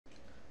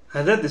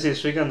Hi there, this is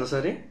Srikanth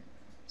Dasari.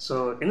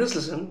 So in this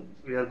lesson,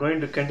 we are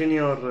going to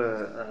continue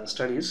our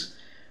studies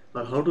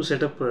on how to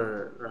set up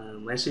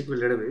MySQL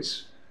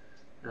database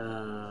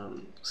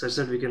such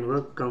that we can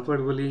work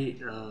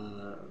comfortably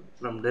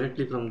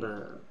directly from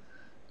the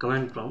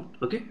command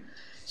prompt. Okay.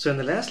 So in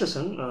the last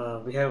lesson,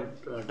 we have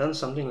done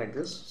something like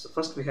this. So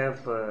first we have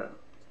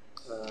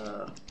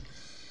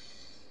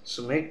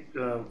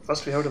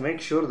first we have to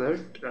make sure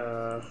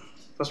that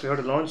first we have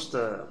to launch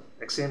the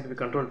XAMPP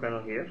control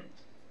panel here.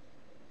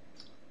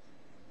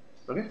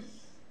 Okay.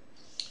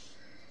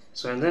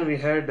 So and then we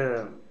had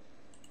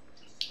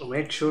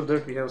make sure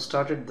that we have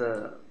started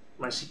the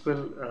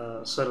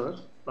MySQL server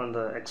on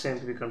the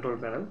XAMPP control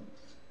panel,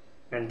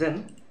 and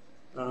then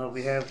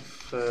we have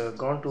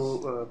gone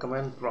to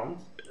command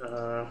prompt.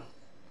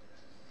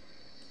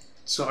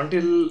 So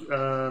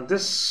until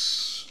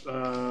this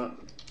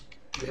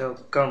we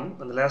have come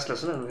in the last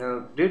lesson and we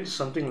have did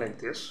something like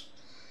this,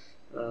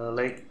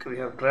 like we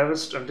have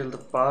traversed until the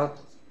path,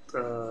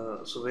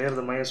 so where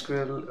the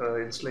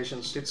MySQL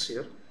installation sits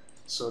here.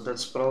 So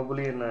that's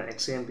probably in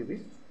XAMPP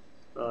in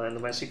the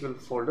MySQL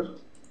folder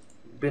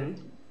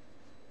bin.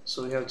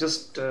 So we have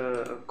just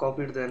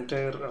copied the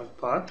entire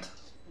path.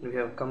 We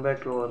have come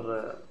back to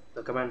our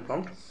the command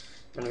prompt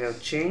and we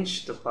have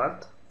changed the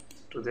path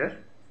to there.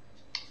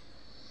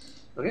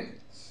 Okay.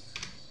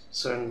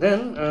 So and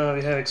then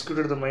we have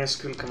executed the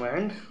MySQL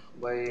command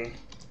by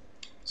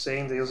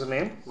saying the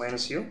username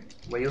 -u.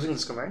 By using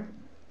this command,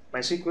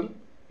 MySQL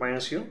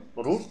 -u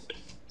root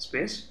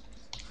space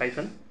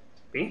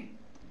 -p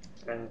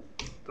and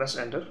press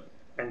enter,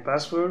 and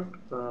password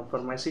for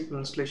MySQL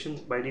installation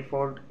by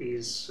default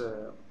is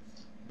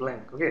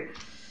blank. Okay,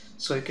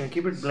 so you can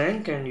keep it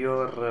blank and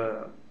you're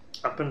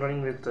up and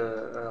running with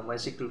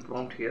MySQL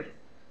prompt here.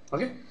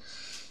 Okay,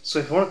 so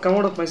if you want to come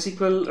out of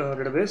MySQL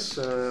database,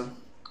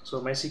 so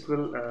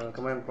MySQL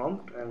command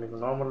prompt, and if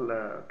normal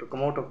to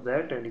come out of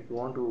that, and if you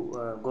want to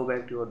go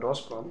back to your DOS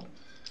prompt,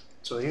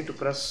 so you need to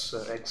press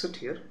exit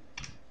here.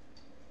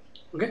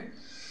 Okay,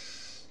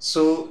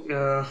 so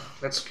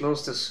let's close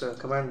this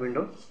command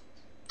window,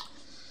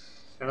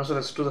 and also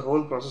let's do the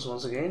whole process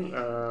once again.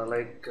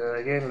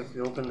 Again, if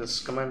you open this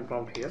command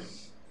prompt here,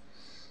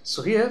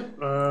 so here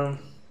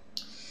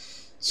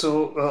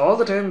all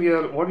the time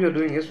what we are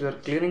doing is we are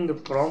clearing the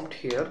prompt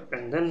here,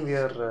 and then we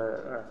are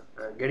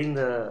getting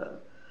the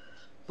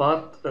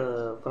path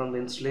from the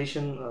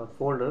installation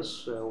folders,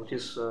 which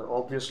is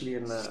obviously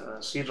in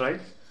C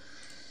drive.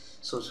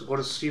 So go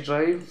to C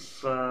drive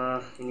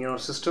in your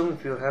system if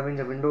you're having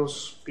a Windows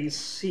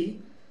PC.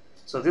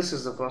 So this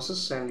is the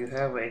process, and you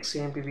have a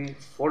XAMPP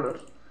folder,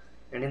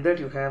 and in that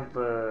you have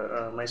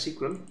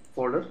MySQL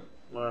folder.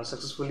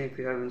 Successfully, if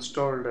you have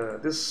installed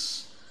this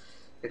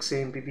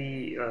XAMPP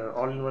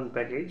all-in-one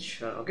package.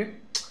 Okay.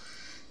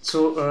 So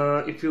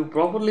if you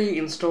properly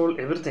install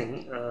everything,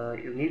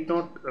 you need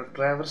not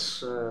traverse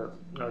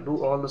do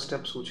all the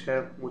steps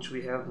which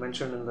we have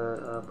mentioned in the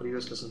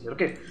previous lesson here.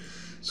 Okay,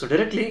 so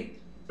directly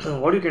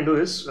what you can do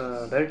is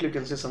directly you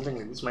can say something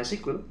like this: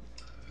 MySQL,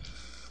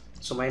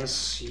 so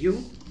 -u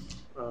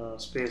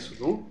space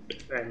root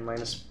and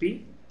 -p,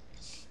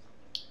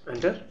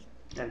 enter,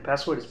 and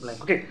password is blank.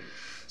 Okay,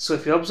 so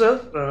if you observe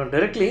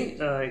directly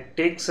it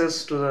takes us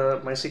to the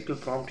MySQL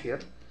prompt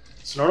here.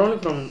 So not only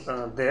from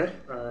there,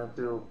 if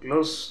you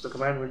close the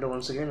command window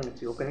once again and if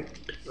you open it,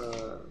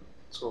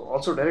 so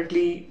also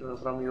directly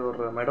from your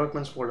My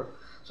Documents folder.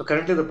 So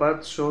currently the path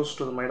shows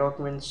to the My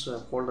Documents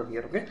folder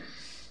here. Okay,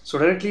 so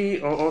directly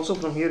also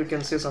from here you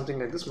can say something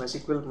like this: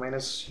 MySQL -u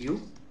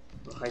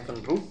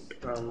 -root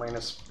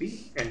 -p,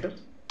 enter,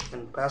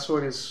 and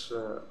password is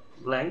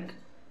blank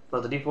for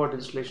the default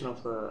installation of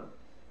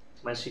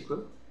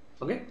MySQL.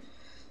 Okay,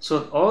 so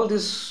all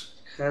this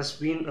has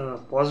been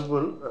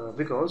possible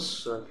because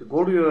if you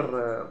go to your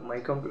My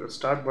Computer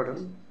start button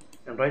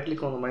and right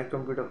click on the My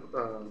Computer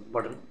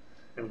button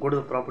and go to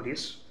the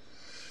properties.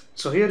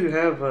 So here you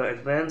have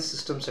advanced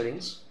system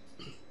settings,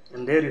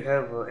 and there you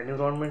have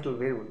environment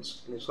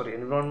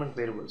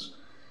variables,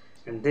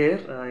 and there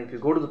if you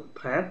go to the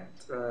path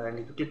and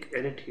if you click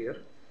edit here,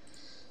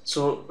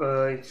 so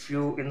if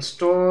you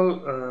install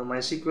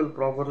MySQL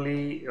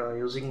properly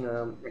using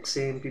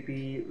XAMPP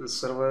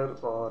server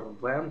or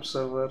WAMP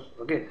server,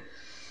 okay,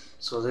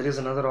 so there is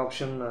another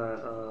option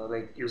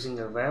like using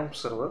a WAMP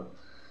server.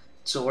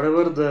 So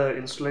whatever the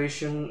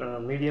installation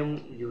medium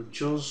you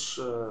choose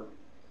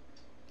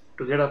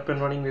to get up and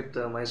running with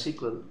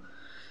MySQL,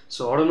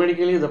 so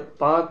automatically the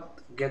path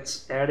gets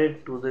added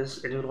to this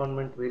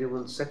environment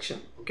variable section.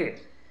 Okay,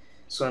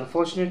 so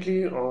unfortunately,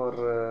 or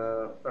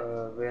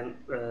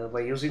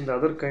by using the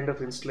other kind of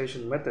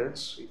installation methods,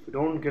 if you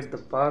don't get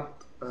the path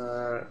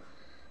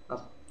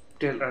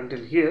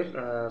until here,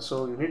 so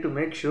you need to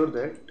make sure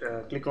that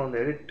click on the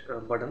edit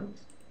button,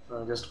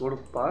 just go to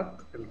path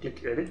and click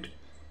edit,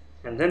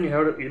 and then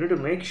you need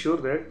to make sure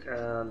that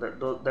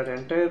that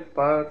entire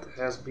path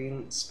has been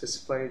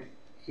specified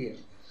here.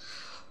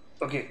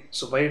 Okay,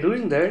 so by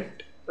doing that,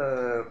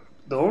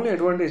 the only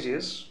advantage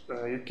is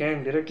you can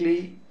directly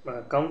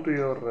come to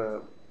your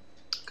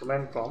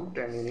command prompt,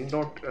 and you need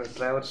not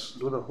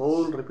do the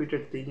whole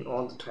repeated thing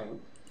all the time.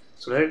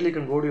 So directly you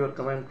can go to your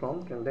command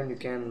prompt, and then you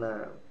can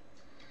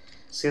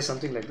say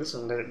something like this,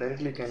 and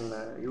directly you can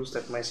use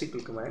that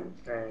MySQL command,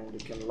 and you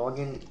can log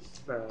in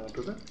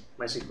to the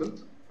MySQL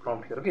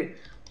prompt here. Okay,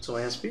 so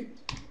MySQL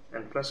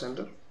and press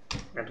enter.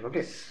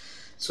 Okay,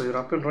 so you're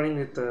up and running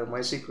with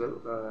MySQL.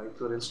 If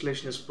your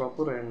installation is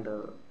proper, and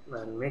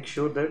make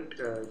sure that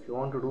if you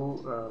want to do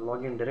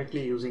login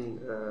directly using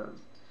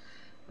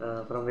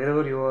from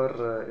wherever you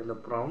are in the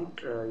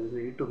prompt, you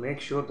need to make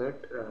sure that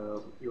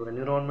your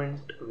environment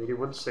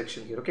variables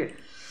section here. Okay,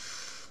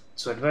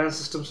 so advanced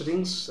system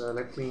settings,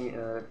 let me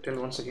tell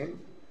once again.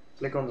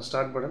 Click on the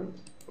start button,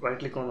 right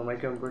click on the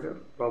microcomputer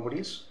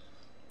properties,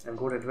 and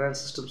go to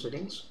advanced system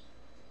settings,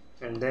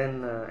 and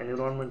then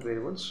environment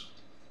variables,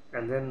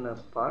 and then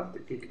path,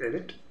 click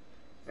edit,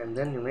 and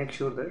then you make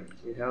sure that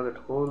you have that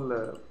whole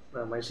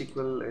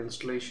MySQL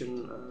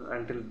installation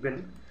until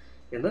bin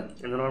in the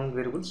environment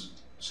variables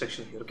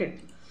section here. Okay,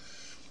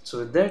 so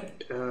with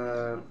that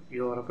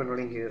you are up and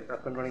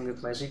running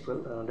with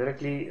MySQL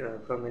directly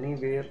from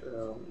anywhere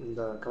in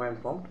the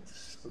command prompt.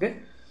 Okay,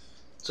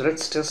 so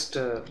let's test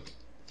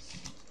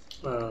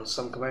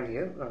some command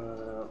here.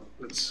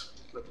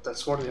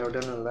 That's what we have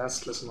done in the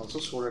last lesson also,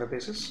 store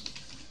databases.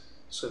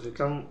 So if you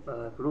come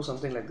to do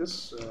something like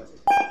this,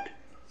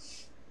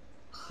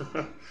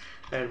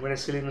 I made a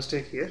silly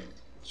mistake here.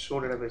 Show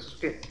databases.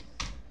 Okay,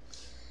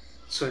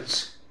 so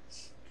it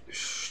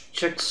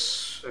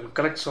checks and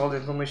collects all the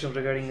information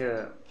regarding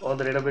all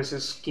the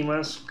databases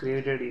schemas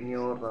created in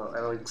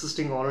your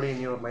existing already in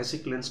your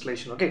MySQL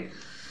installation. Okay,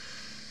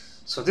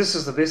 so this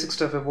is the basic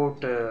stuff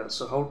about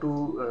so how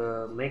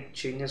to make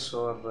changes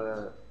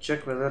or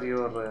check whether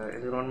your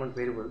environment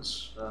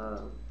variables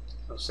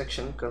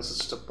section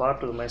consists of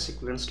part of the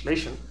MySQL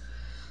installation,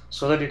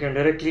 so that you can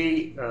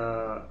directly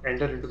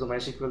enter into the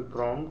MySQL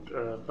prompt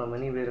from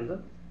anywhere in the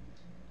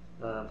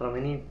from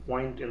any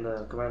point in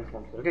the command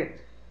prompt. Okay,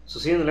 so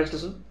see you in the next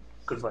lesson.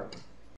 Goodbye.